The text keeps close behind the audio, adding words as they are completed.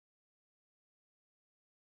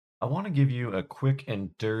I want to give you a quick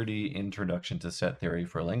and dirty introduction to set theory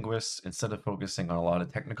for linguists. Instead of focusing on a lot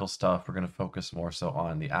of technical stuff, we're going to focus more so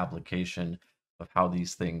on the application of how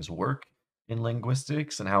these things work in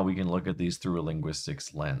linguistics and how we can look at these through a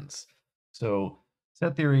linguistics lens. So,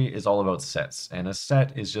 set theory is all about sets, and a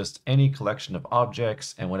set is just any collection of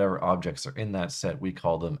objects, and whatever objects are in that set, we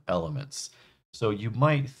call them elements. So, you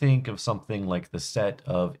might think of something like the set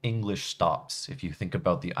of English stops if you think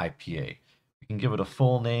about the IPA. We can give it a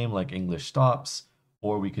full name like English stops,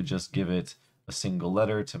 or we could just give it a single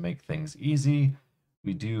letter to make things easy.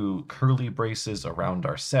 We do curly braces around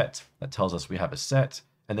our set. That tells us we have a set,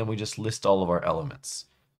 and then we just list all of our elements.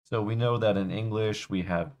 So we know that in English we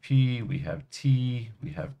have P, we have T,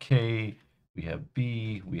 we have K, we have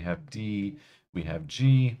B, we have D, we have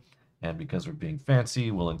G, and because we're being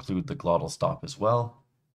fancy, we'll include the glottal stop as well.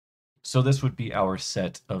 So this would be our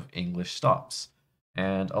set of English stops.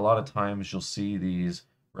 And a lot of times you'll see these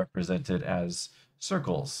represented as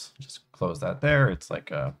circles. Just close that there. It's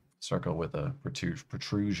like a circle with a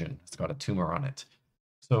protrusion. It's got a tumor on it.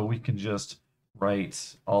 So we can just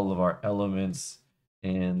write all of our elements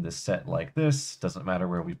in the set like this. Doesn't matter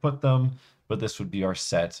where we put them, but this would be our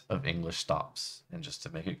set of English stops. And just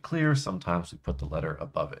to make it clear, sometimes we put the letter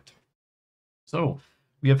above it. So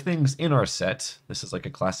we have things in our set. This is like a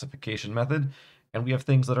classification method, and we have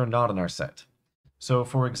things that are not in our set. So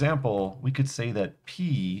for example, we could say that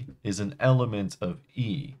P is an element of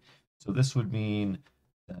E. So this would mean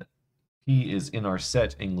that P is in our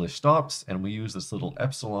set English stops, and we use this little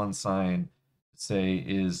epsilon sign to say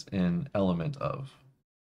is an element of.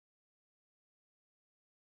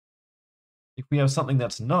 If we have something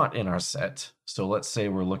that's not in our set, so let's say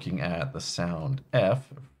we're looking at the sound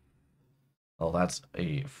F, well, that's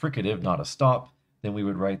a fricative, not a stop, then we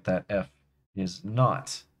would write that F is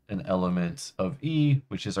not an element of E,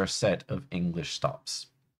 which is our set of English stops.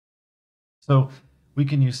 So we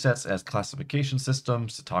can use sets as classification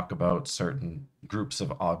systems to talk about certain groups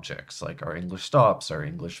of objects, like our English stops, our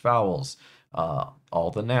English vowels,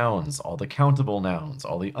 all the nouns, all the countable nouns,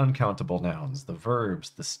 all the uncountable nouns, the verbs,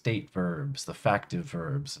 the state verbs, the factive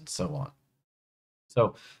verbs, and so on.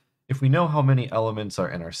 So if we know how many elements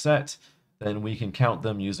are in our set, then we can count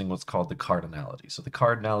them using what's called the cardinality. So the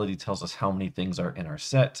cardinality tells us how many things are in our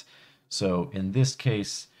set. So in this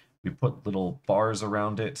case, we put little bars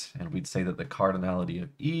around it, and we'd say that the cardinality of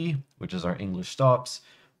E, which is our English stops,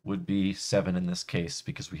 would be 7 in this case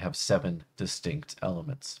because we have 7 distinct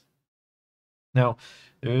elements. Now,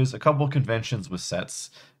 there's a couple conventions with sets,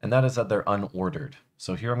 and that is that they're unordered.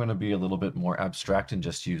 So here I'm going to be a little bit more abstract and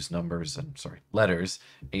just use letters,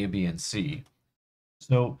 A, B, and C.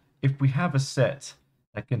 So if we have a set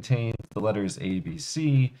that contains the letters A, B,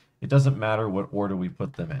 C, it doesn't matter what order we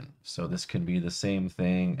put them in. So this can be the same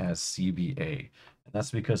thing as CBA. And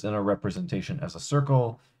that's because in our representation as a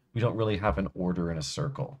circle, we don't really have an order in a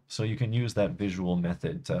circle. So you can use that visual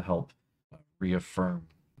method to help reaffirm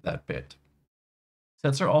that bit.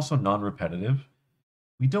 Sets are also non-repetitive.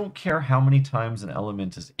 We don't care how many times an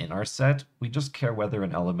element is in our set, we just care whether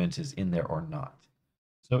an element is in there or not.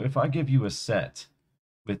 So if I give you a set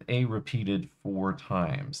with A repeated 4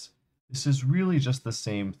 times, this is really just the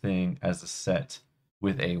same thing as a set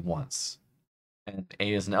with A once. And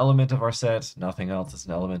A is an element of our set, nothing else is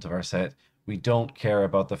an element of our set. We don't care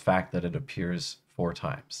about the fact that it appears 4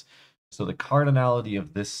 times. So the cardinality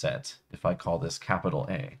of this set, if I call this capital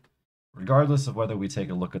A, regardless of whether we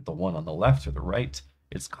take a look at the one on the left or the right,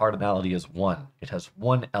 its cardinality is 1. It has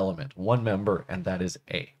one element, one member, and that is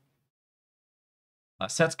A.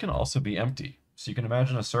 Sets can also be empty. So you can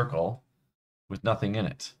imagine a circle with nothing in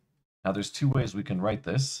it. Now there's 2 ways we can write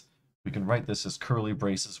this. We can write this as curly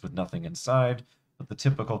braces with nothing inside, but the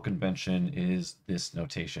typical convention is this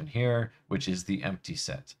notation here, which is the empty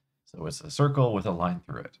set. So it's a circle with a line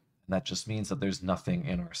through it. And that just means that there's nothing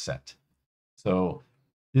in our set. So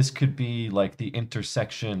this could be like the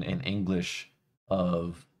intersection in English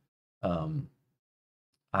of,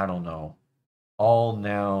 I don't know, all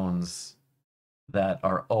nouns that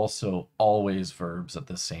are also always verbs at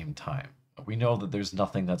the same time. We know that there's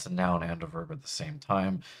nothing that's a noun and a verb at the same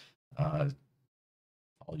time. All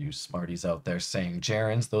you smarties out there saying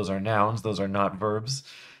gerunds, those are nouns, those are not verbs.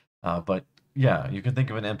 But yeah, you can think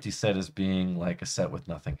of an empty set as being like a set with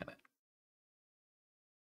nothing in it.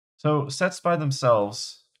 So sets by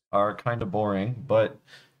themselves are kind of boring, but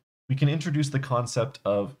we can introduce the concept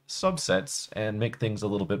of subsets and make things a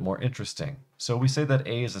little bit more interesting. So we say that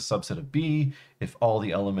A is a subset of B if all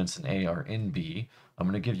the elements in A are in B. I'm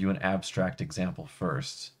going to give you an abstract example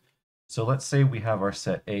first. So let's say we have our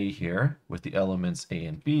set A here with the elements A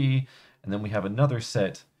and B, and then we have another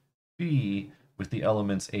set B with the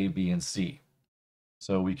elements A, B, and C.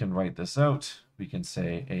 So we can write this out. We can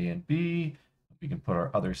say A and B. We can put our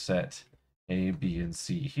other set A, B, and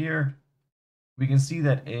C here. We can see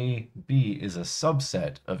that A, B is a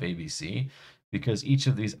subset of A, B, C because each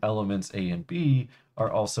of these elements A and B are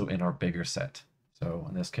also in our bigger set. So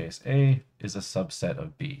in this case, A is a subset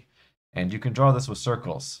of B. And you can draw this with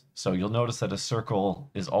circles. So you'll notice that a circle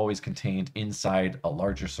is always contained inside a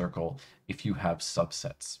larger circle if you have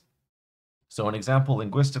subsets. So an example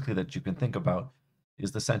linguistically that you can think about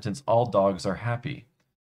is the sentence, all dogs are happy.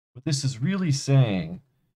 What this is really saying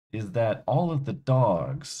is that all of the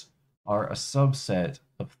dogs are a subset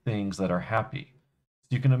of things that are happy.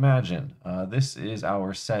 So you can imagine, this is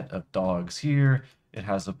our set of dogs here. It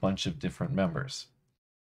has a bunch of different members.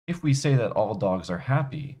 If we say that all dogs are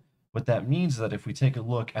happy, what that means is that if we take a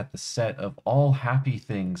look at the set of all happy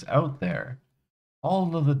things out there,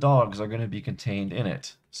 all of the dogs are going to be contained in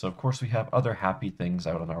it. So of course we have other happy things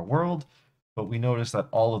out in our world, but we notice that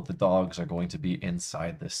all of the dogs are going to be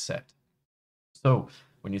inside this set. So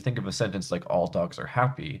when you think of a sentence like all dogs are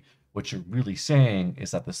happy, what you're really saying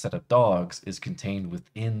is that the set of dogs is contained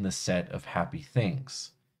within the set of happy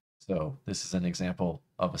things. So this is an example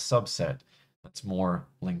of a subset that's more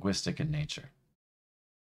linguistic in nature.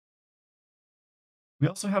 We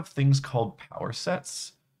also have things called power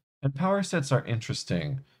sets, and power sets are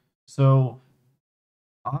interesting. So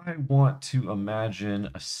I want to imagine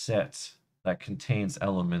a set that contains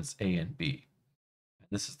elements A and B.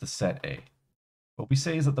 This is the set A. What we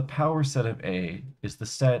say is that the power set of A is the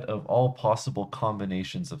set of all possible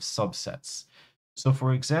combinations of subsets. So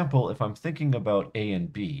for example, if I'm thinking about A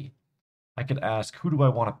and B, I could ask, who do I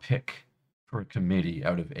want to pick for a committee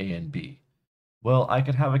out of A and B? Well, I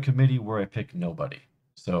could have a committee where I pick nobody.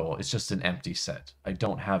 So it's just an empty set. I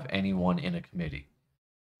don't have anyone in a committee.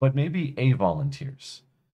 But maybe A volunteers.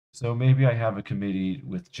 So maybe I have a committee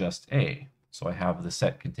with just A. So I have the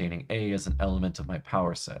set containing A as an element of my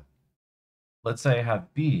power set. Let's say I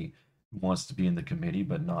have B who wants to be in the committee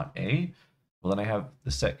but not A. Well, then I have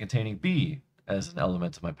the set containing B as an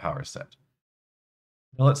element of my power set.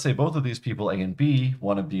 Now let's say both of these people, A and B,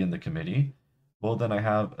 want to be in the committee. Well, then I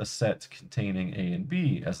have a set containing A and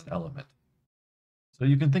B as an element. So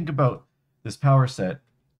you can think about this power set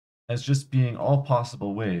as just being all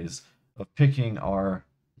possible ways of picking our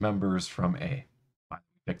members from A. We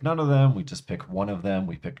pick none of them, we just pick one of them,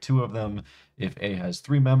 we pick two of them. If A has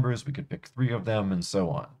 3 members, we could pick 3 of them, and so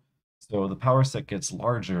on. So the power set gets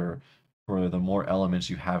larger for the more elements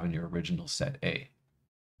you have in your original set A.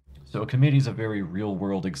 So a committee is a very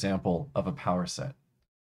real-world example of a power set.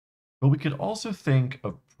 But we could also think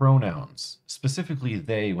of pronouns, specifically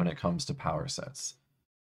they, when it comes to power sets.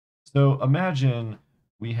 So imagine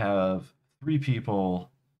we have 3 people,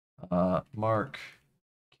 Mark,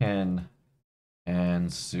 Ken,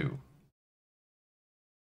 and Sue.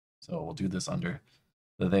 So we'll do this under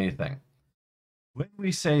the they thing. When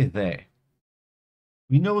we say they,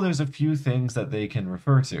 we know there's a few things that they can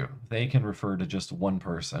refer to. They can refer to just one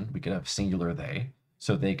person. We could have singular they.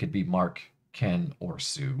 So they could be Mark, Ken, or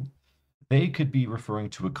Sue. They could be referring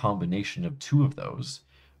to a combination of 2 of those,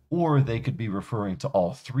 or they could be referring to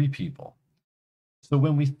all 3 people. So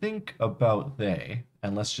when we think about they,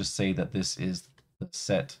 and let's just say that this is the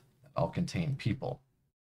set that will contain people.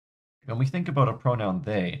 When we think about a pronoun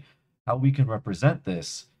they, how we can represent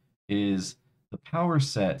this is the power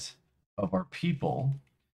set of our people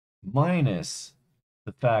minus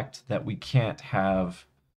the fact that we can't have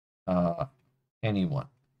anyone.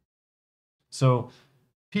 So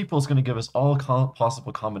people is going to give us all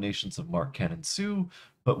possible combinations of Mark, Ken, and Sue,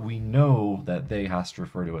 but we know that they has to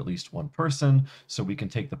refer to at least one person, so we can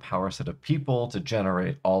take the power set of people to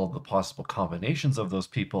generate all of the possible combinations of those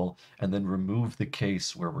people, and then remove the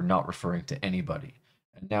case where we're not referring to anybody.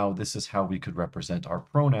 And now this is how we could represent our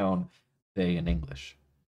pronoun they in English.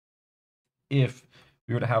 If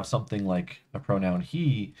we were to have something like a pronoun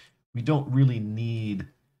he, we don't really need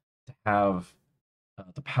to have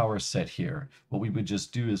the power set here. What we would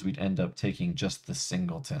just do is we'd end up taking just the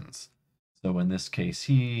singletons. So in this case,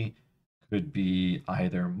 he could be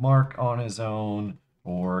either Mark on his own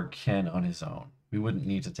or Ken on his own. We wouldn't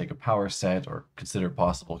need to take a power set or consider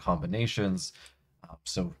possible combinations.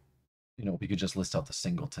 So, we could just list out the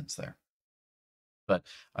singletons there. But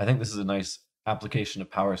I think this is a nice application of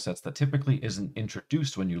power sets that typically isn't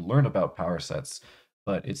introduced when you learn about power sets,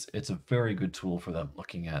 but it's a very good tool for them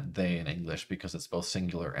looking at they in English because it's both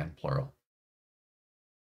singular and plural.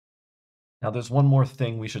 Now there's one more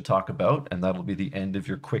thing we should talk about, and that'll be the end of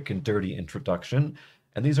your quick and dirty introduction,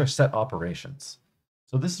 and these are set operations.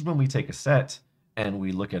 So this is when we take a set and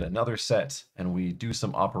we look at another set and we do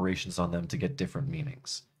some operations on them to get different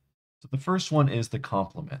meanings. So the first one is the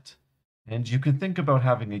complement. And you can think about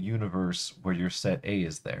having a universe where your set A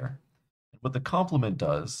is there. What the complement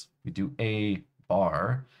does, we do A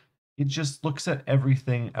bar, it just looks at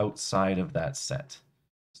everything outside of that set.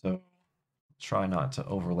 So try not to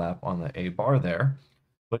overlap on the A bar there.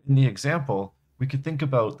 But in the example, we could think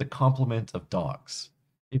about the complement of dogs.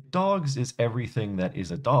 If dogs is everything that is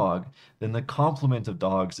a dog, then the complement of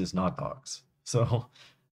dogs is not dogs. So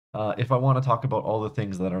if I want to talk about all the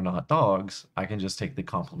things that are not dogs, I can just take the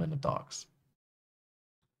complement of dogs.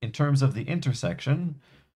 In terms of the intersection,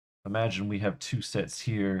 imagine we have two sets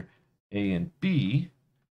here, A and B.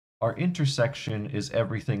 Our intersection is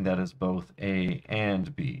everything that is both A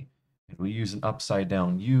and B. And we use an upside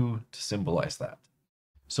down U to symbolize that.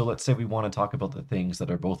 So let's say we want to talk about the things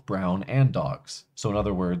that are both brown and dogs. So in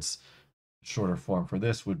other words, shorter form for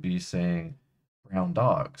this would be saying brown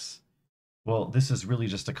dogs. Well, this is really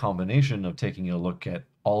just a combination of taking a look at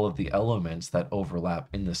all of the elements that overlap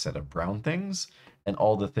in the set of brown things and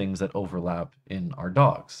all the things that overlap in our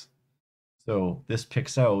dogs. So this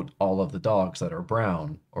picks out all of the dogs that are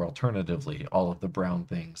brown, or alternatively, all of the brown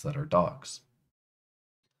things that are dogs.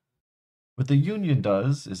 What the union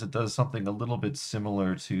does is it does something a little bit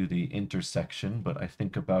similar to the intersection, but I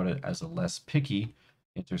think about it as a less picky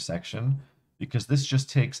intersection because this just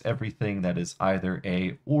takes everything that is either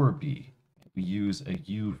A or B. We use a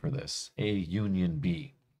U for this, A union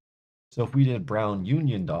B. So if we did brown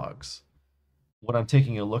union dogs, what I'm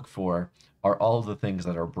taking a look for are all of the things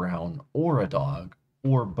that are brown or a dog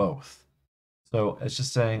or both. So it's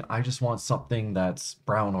just saying, I just want something that's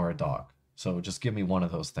brown or a dog. So just give me one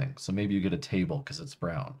of those things. So maybe you get a table because it's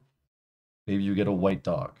brown. Maybe you get a white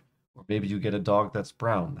dog. Or maybe you get a dog that's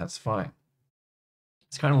brown. That's fine.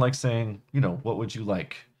 It's kind of like saying, what would you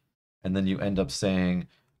like? And then you end up saying,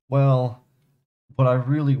 well, what I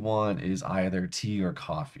really want is either tea or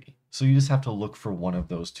coffee. So you just have to look for one of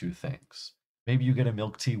those two things. Maybe you get a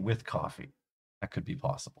milk tea with coffee. That could be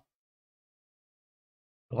possible.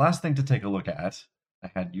 The last thing to take a look at, I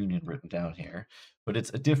had union written down here, but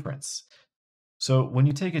it's a difference. So when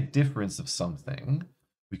you take a difference of something,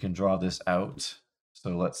 we can draw this out.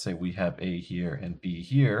 So let's say we have A here and B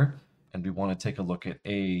here, and we want to take a look at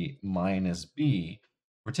A minus B.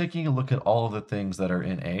 We're taking a look at all of the things that are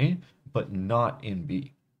in A, but not in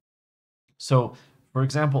B. So, for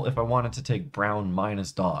example, if I wanted to take brown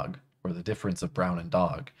minus dog, or the difference of brown and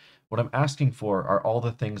dog, what I'm asking for are all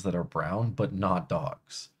the things that are brown, but not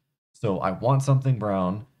dogs. So I want something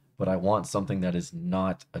brown, but I want something that is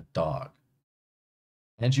not a dog.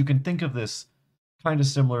 And you can think of this kind of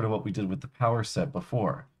similar to what we did with the power set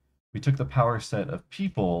before. We took the power set of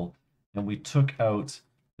people and we took out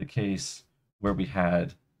the case where we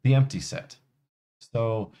had the empty set.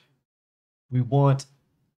 So we want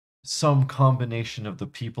some combination of the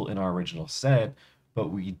people in our original set,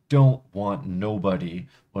 but we don't want nobody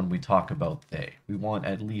when we talk about they. We want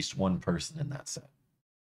at least one person in that set.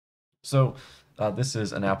 So this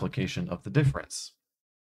is an application of the difference.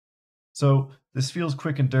 So this feels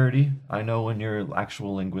quick and dirty. I know in your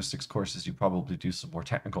actual linguistics courses, you probably do some more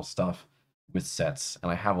technical stuff with sets,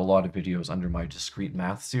 and I have a lot of videos under my discrete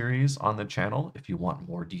math series on the channel if you want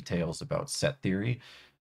more details about set theory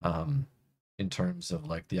in terms of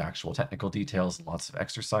like the actual technical details and lots of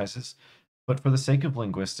exercises. But for the sake of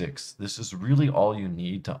linguistics, this is really all you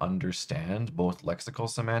need to understand both lexical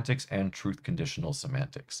semantics and truth conditional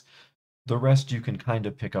semantics. The rest you can kind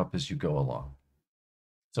of pick up as you go along.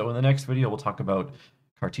 So in the next video, we'll talk about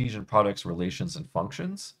Cartesian products, relations, and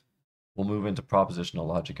functions. We'll move into propositional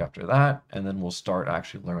logic after that, and then we'll start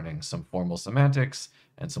actually learning some formal semantics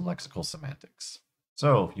and some lexical semantics.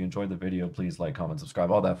 So if you enjoyed the video, please like, comment, subscribe,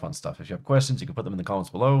 all that fun stuff. If you have questions, you can put them in the comments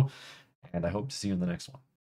below, and I hope to see you in the next one.